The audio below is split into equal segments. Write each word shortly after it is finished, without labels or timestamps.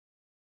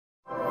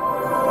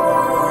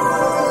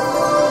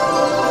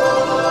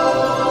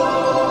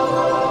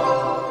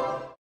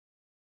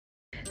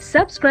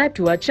Subscribe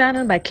to our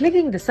channel by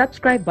clicking the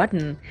subscribe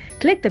button.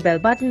 Click the bell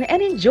button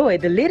and enjoy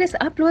the latest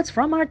uploads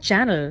from our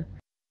channel.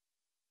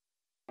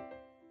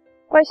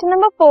 Question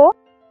number 4.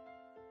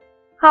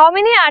 How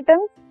many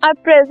atoms are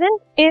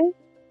present in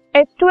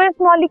H2S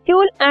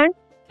molecule and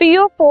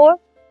PO4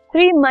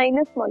 3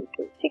 minus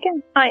molecule? ठीक है,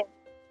 ion.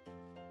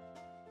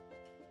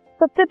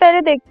 सबसे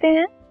पहले देखते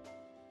हैं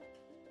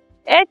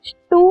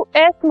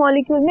H2S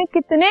molecule में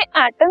कितने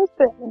atoms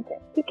present हैं.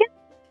 ठीक है,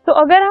 तो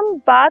अगर हम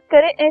बात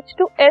करें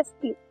H2S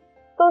की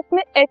तो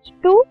उसमें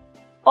H2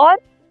 और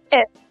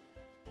S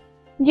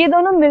ये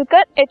दोनों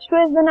मिलकर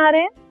H2S बना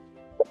रहे हैं.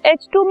 तो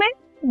H2 में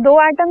 2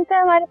 एटम्स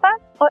है हमारे पास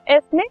और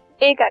S में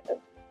 1 एटम.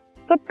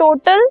 तो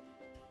टोटल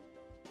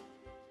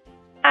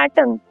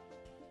एटम्स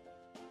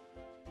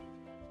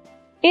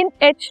इन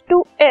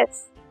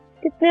H2S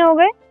कितने हो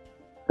गए?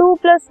 2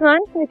 +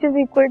 1 विच इज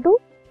इक्वल टू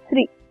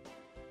 3.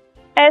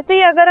 ऐसे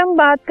ही अगर हम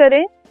बात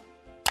करें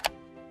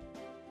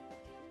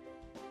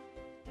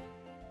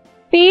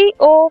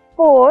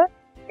PO4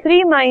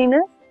 3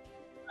 माइनस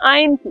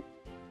आयन की,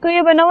 तो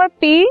ये बना हुआ है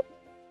P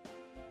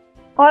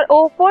और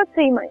O4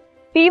 3 माइनस.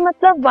 P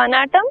मतलब 1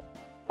 एटम,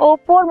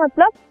 O4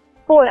 मतलब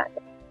 4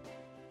 एटम.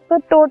 तो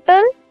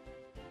total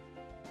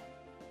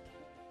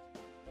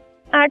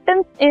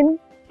atoms in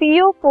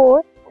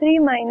PO4 3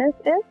 minus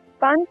is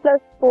 1 +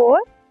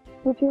 4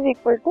 which is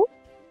equal to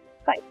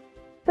 5.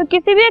 तो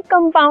किसी भी एक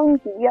कंपाउंड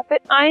की या फिर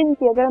आयन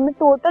की अगर हमें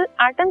टोटल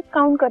एटम्स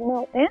काउंट करने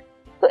होते हैं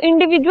तो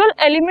इंडिविजुअल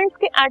एलिमेंट्स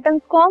के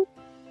एटम्स को हम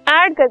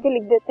ऐड करके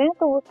लिख देते हैं.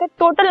 तो उससे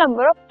total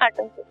number of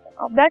atoms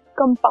of that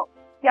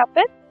compound या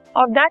फिर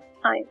ऑफ दैट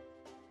आयन.